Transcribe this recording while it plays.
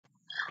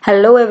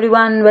Hello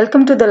everyone,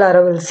 welcome to the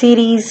Laravel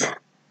series.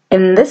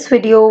 In this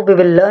video, we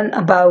will learn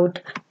about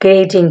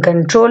creating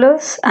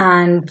controllers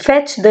and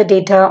fetch the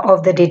data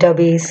of the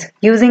database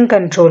using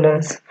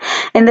controllers.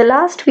 In the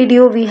last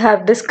video, we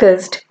have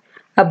discussed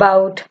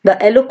about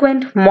the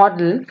eloquent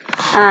model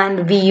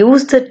and we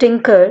used the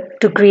tinker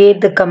to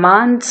create the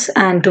commands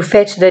and to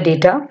fetch the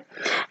data.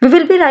 We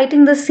will be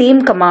writing the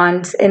same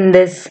commands in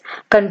this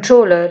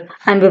controller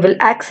and we will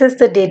access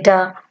the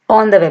data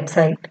on the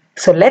website.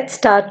 So let's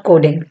start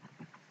coding.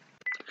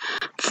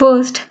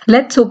 First,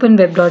 let's open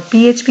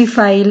web.php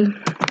file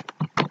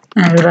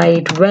and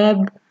write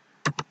web.php.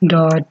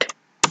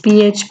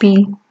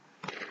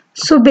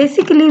 So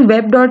basically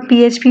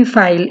web.php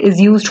file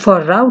is used for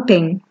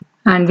routing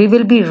and we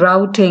will be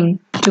routing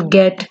to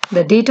get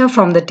the data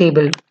from the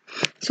table.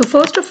 So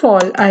first of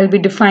all, I'll be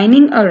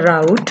defining a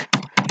route.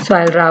 So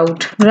I'll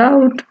route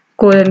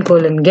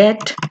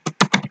get,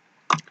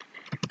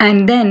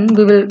 and then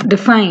we will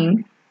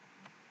define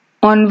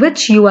on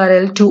which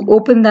URL to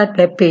open that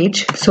web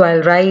page. So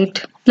I'll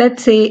write,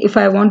 let's say if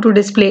I want to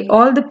display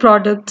all the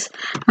products,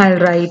 I'll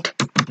write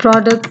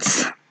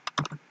products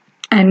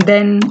and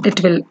then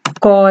it will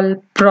call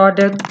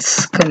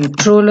products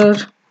controller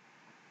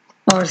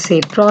or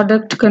say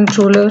product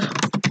controller.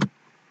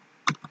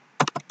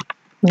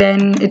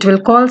 Then it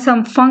will call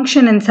some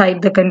function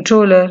inside the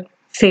controller.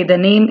 Say the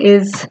name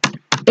is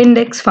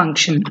index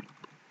function.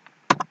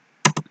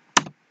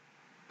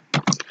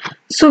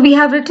 So we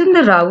have written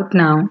the route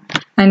now,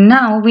 and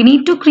now we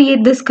need to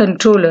create this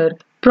controller,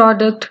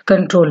 product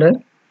controller.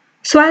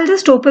 So I'll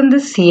just open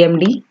this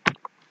CMD,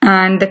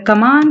 and the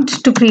command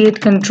to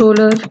create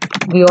controller,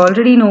 we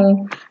already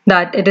know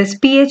that it is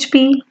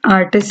php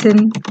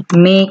artisan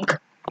make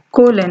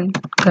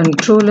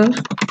controller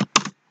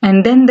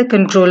and then the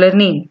controller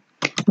name.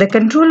 The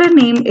controller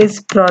name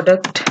is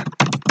product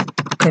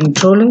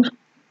controller.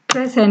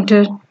 Press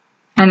enter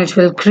and it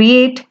will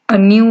create a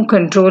new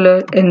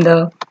controller in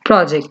the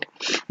project.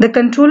 The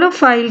controller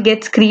file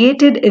gets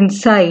created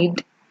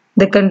inside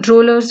the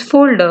controllers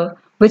folder,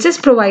 which is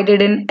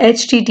provided in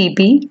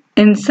HTTP.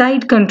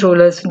 Inside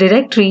controllers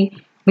directory,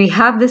 we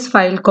have this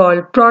file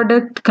called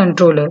product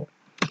controller.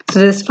 So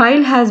this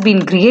file has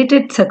been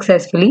created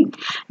successfully.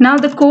 Now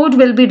the code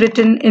will be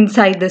written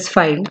inside this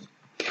file.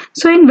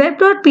 So in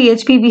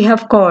web.php, we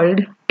have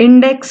called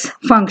index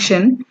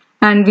function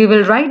and we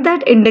will write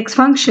that index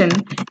function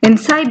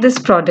inside this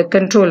product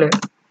controller.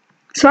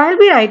 So I'll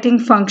be writing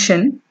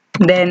function,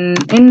 then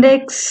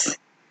index,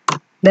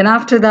 then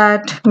after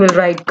that we'll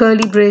write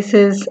curly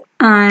braces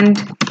and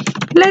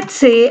let's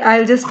say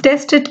I'll just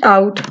test it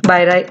out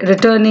by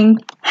returning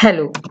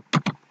hello.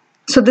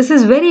 So this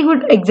is very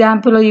good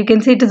example, or you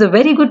can say it is a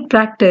very good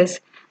practice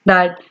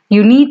that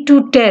you need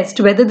to test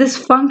whether this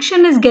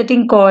function is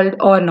getting called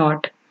or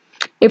not.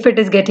 If it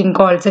is getting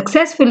called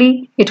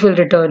successfully, it will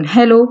return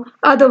hello,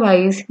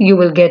 otherwise you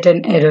will get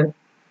an error.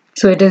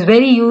 So it is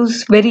very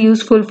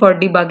useful for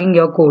debugging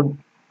your code.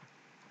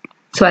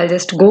 So I'll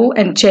just go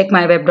and check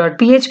my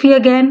web.php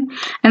again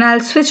and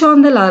I'll switch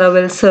on the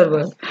Laravel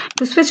server.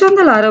 To switch on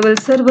the Laravel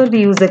server,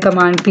 we use the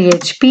command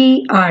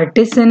php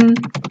artisan,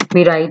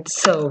 we write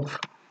serve.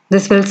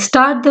 This will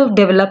start the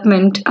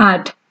development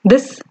at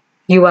this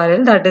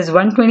URL, that is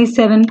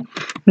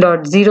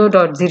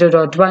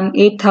 127.0.0.1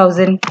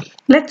 8000.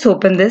 Let's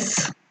open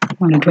this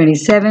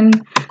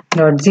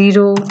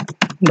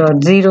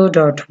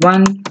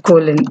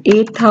 127.0.0.1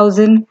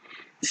 8000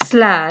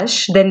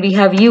 slash, then we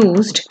have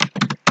used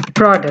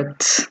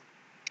products.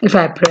 If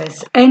I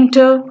press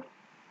enter,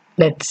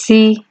 let's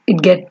see,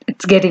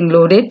 it's getting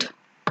loaded.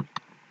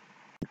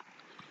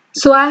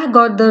 So I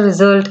got the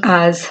result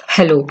as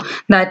hello.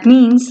 That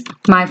means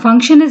my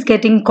function is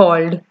getting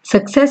called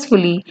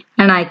successfully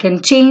and I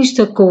can change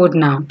the code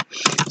now.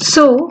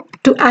 So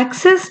to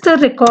access the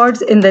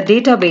records in the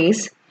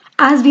database,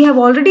 as we have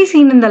already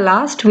seen in the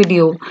last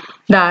video,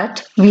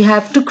 that we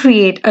have to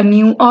create a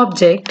new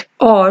object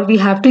or we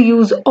have to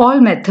use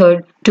all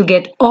method to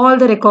get all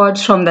the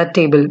records from that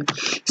table.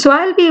 So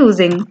I'll be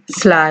using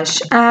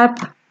 /app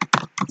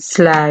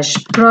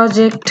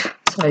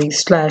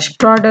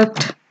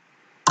 /product.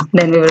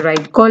 Then we will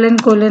write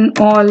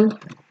all.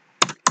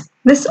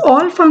 This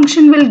all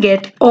function will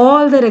get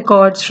all the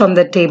records from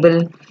the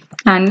table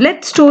and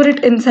let's store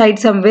it inside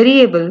some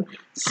variable,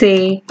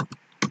 say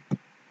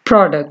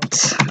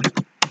products.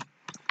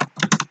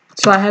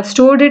 So I have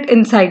stored it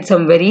inside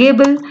some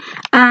variable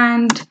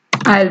and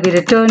I'll be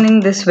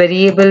returning this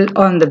variable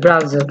on the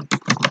browser.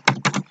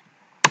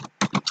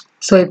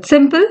 So it's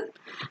simple.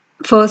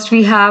 First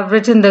we have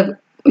written the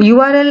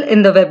URL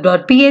in the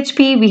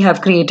web.php, we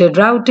have created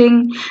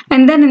routing,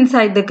 and then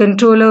inside the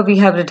controller we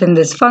have written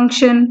this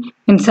function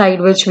inside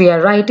which we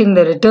are writing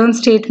the return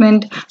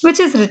statement, which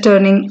is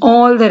returning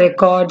all the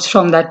records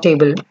from that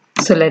table.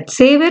 So let's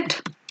save it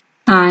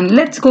and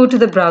let's go to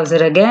the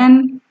browser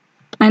again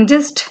and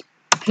just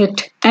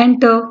hit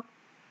enter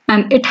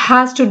and it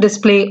has to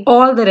display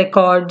all the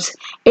records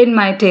in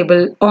my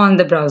table on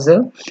the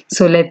browser.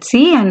 So let's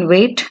see and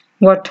wait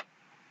what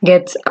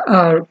gets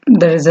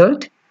the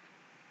result.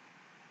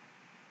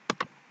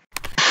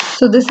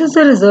 So this is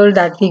the result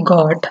that we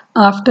got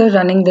after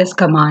running this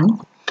command.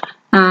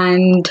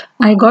 And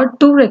I got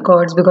two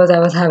records because I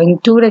was having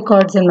two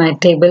records in my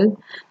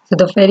table. So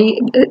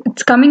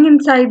it's coming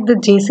inside the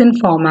JSON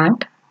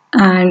format,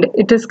 and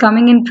it is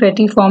coming in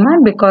pretty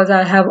format because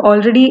I have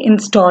already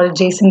installed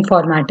JSON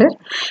formatter.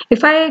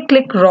 If I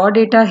click raw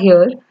data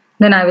here,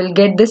 then I will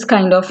get this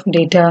kind of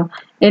data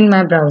in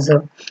my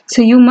browser.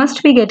 So you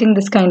must be getting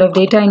this kind of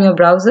data in your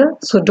browser.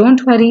 So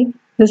don't worry.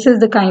 This is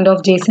the kind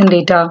of JSON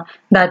data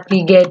that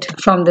we get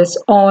from this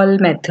all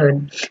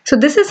method. So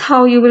this is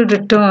how you will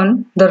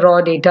return the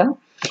raw data.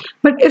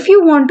 But if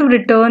you want to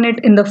return it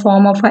in the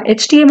form of a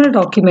HTML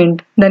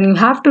document, then you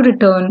have to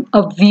return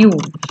a view.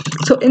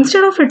 So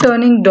instead of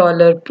returning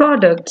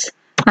 $products,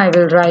 I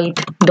will write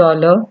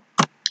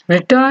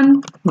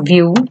 $return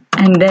view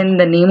and then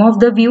the name of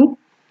the view.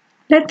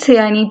 Let's say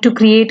I need to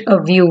create a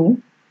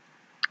view.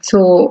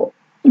 So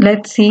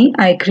let's see,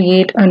 I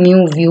create a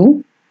new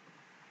view.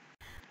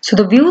 So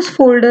the views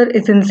folder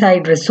is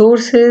inside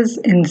resources,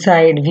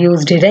 inside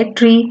views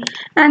directory,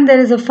 and there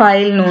is a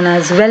file known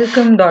as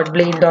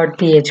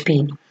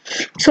welcome.blade.php.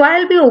 So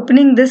I'll be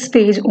opening this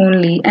page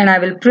only and I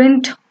will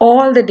print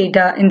all the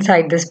data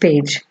inside this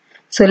page.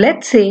 So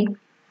let's say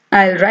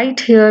I'll write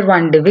here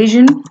one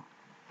division,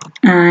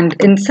 and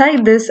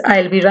inside this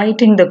I'll be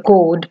writing the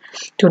code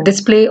to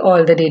display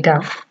all the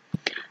data.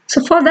 So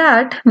for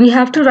that we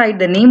have to write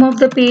the name of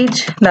the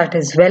page, that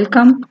is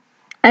welcome.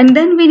 And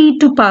then we need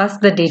to pass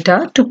the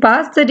data. To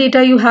pass the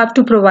data, you have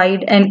to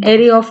provide an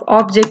array of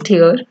object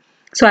here.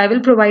 So I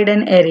will provide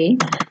an array.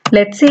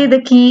 Let's say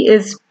the key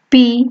is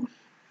prod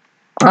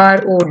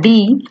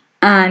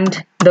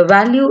and the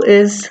value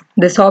is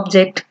this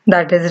object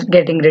that is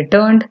getting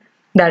returned,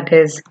 that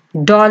is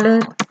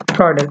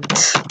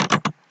 $products.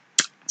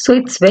 So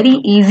it's very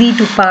easy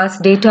to pass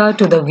data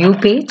to the view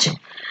page.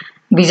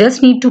 We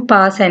just need to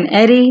pass an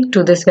array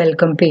to this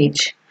welcome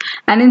page.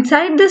 And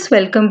inside this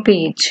welcome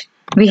page,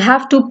 we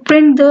have to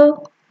print the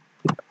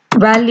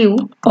value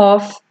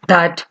of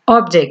that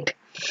object.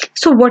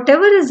 So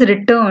whatever is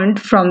returned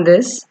from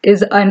this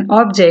is an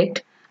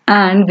object,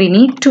 and we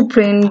need to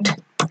print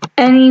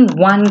any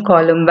one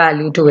column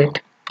value to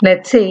it.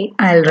 Let's say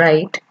I'll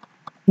write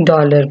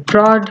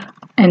 $prod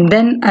and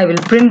then I will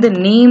print the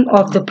name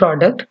of the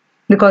product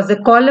because the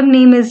column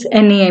name is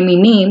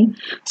NAME name.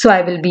 So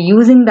I will be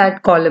using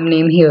that column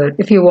name here.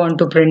 If you want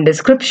to print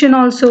description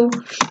also,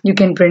 you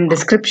can print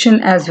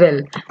description as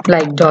well,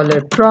 like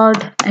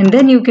 $prod and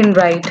then you can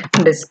write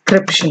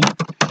description.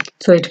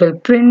 So it will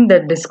print the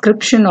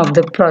description of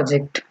the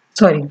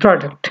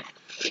product.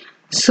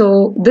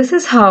 So this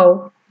is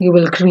how you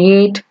will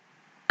create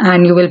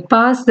and you will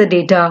pass the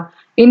data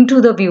into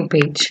the view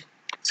page.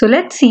 So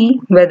let's see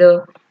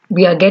whether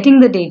we are getting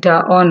the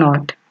data or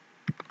not.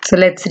 So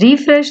let's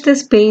refresh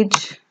this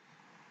page.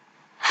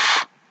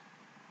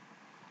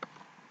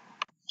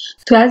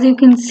 So as you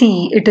can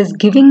see, it is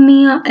giving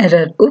me an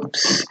error.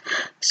 Oops.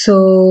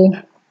 So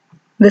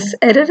this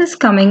error is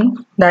coming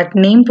that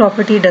name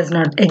property does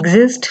not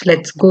exist.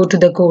 Let's go to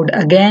the code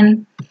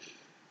again.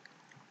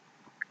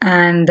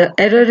 And the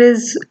error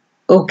is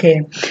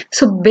okay.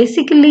 So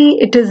basically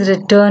it is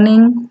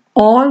returning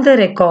all the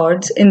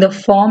records in the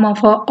form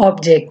of an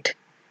object.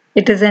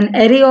 It is an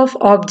array of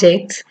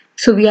objects.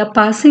 So we are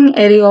passing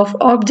array of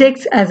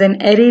objects as an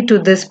array to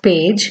this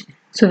page.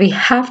 So we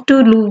have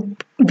to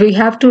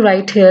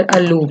write here a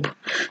loop.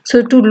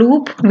 So to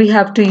loop, we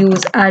have to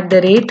use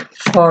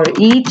 @for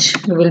each.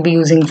 We will be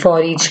using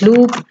for each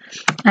loop,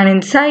 and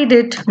inside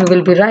it, we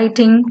will be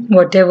writing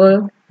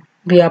whatever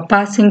we are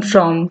passing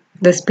from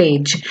this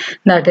page,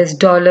 that is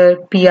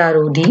 $prod.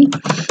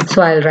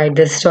 So I'll write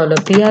this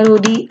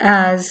 $prod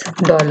as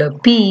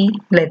 $p,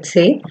 let's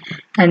say,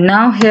 and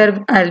now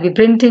here I'll be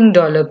printing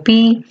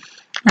 $p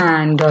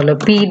and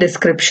 $p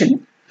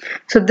description.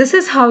 So this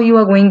is how you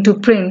are going to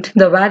print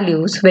the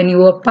values when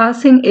you are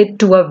passing it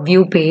to a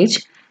view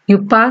page.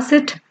 You pass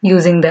it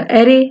using the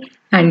array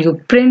and you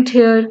print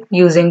here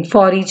using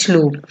for each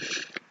loop.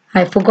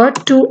 I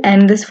forgot to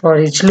end this for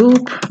each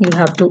loop. You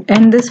have to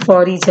end this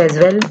for each as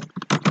well.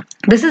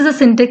 This is the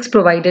syntax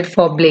provided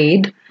for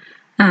Blade,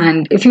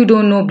 and if you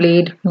don't know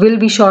Blade, we'll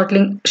be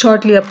shortly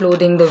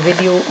uploading the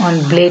video on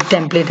Blade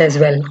template as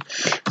well.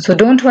 So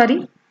don't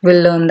worry,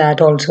 we'll learn that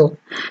also.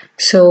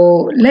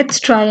 So let's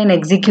try and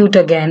execute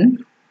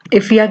again.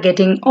 If we are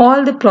getting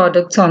all the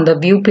products on the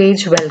view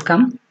page,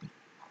 welcome.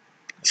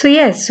 So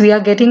yes, we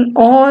are getting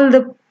all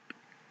the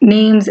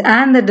names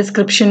and the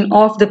description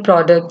of the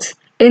products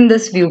in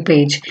this view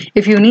page.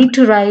 If you need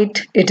to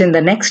write it in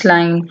the next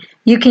line,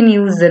 you can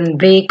use the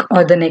break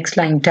or the next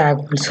line tag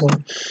also.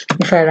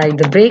 If I write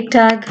the break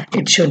tag,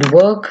 it should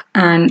work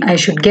and I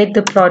should get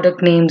the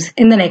product names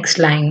in the next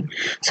line.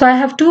 So I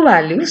have two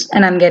values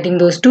and I'm getting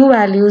those two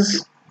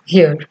values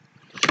here.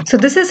 So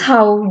this is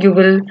how you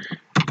will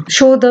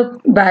show the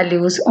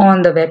values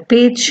on the web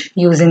page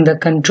using the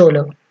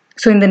controller.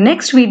 So in the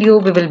next video,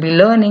 we will be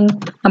learning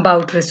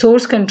about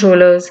resource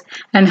controllers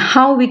and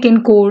how we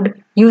can code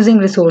using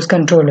resource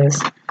controllers.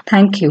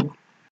 Thank you.